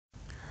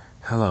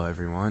Hello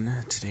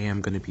everyone, today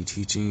I'm going to be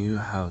teaching you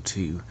how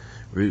to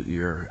root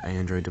your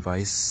Android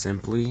device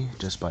simply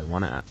just by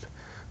one app.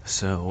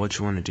 So what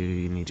you want to do,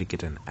 you need to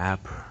get an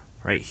app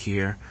right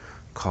here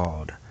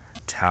called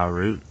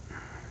towelroot.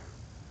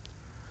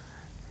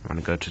 You want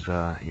to go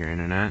to your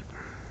internet,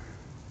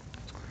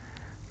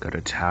 go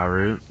to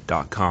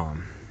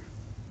towelroot.com,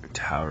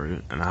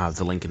 towelroot, and I'll have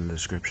the link in the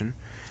description.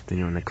 Then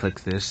you want to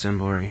click this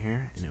symbol right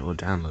here and it will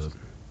download.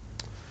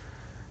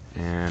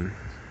 And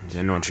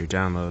then once you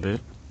download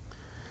it,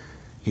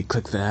 you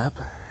click the app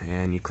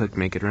and you click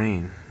Make It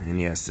Rain.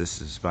 And yes, this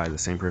is by the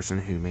same person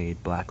who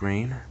made Black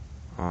Rain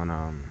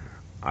on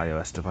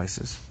iOS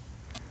devices.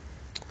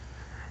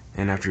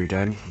 And after you're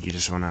done, you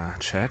just want to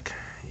check.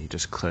 You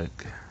just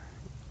click,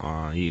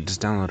 you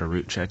just download a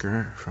root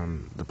checker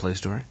from the Play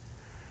Store.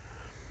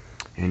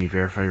 And you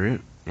verify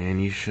root,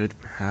 and you should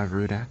have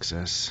root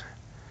access.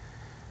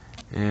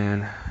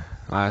 And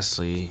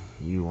lastly,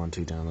 you want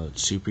to download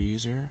Super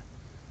User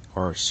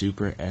or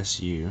Super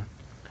SU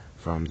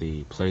from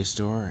the Play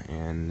Store,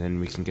 and then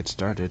we can get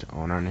started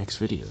on our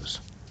next videos.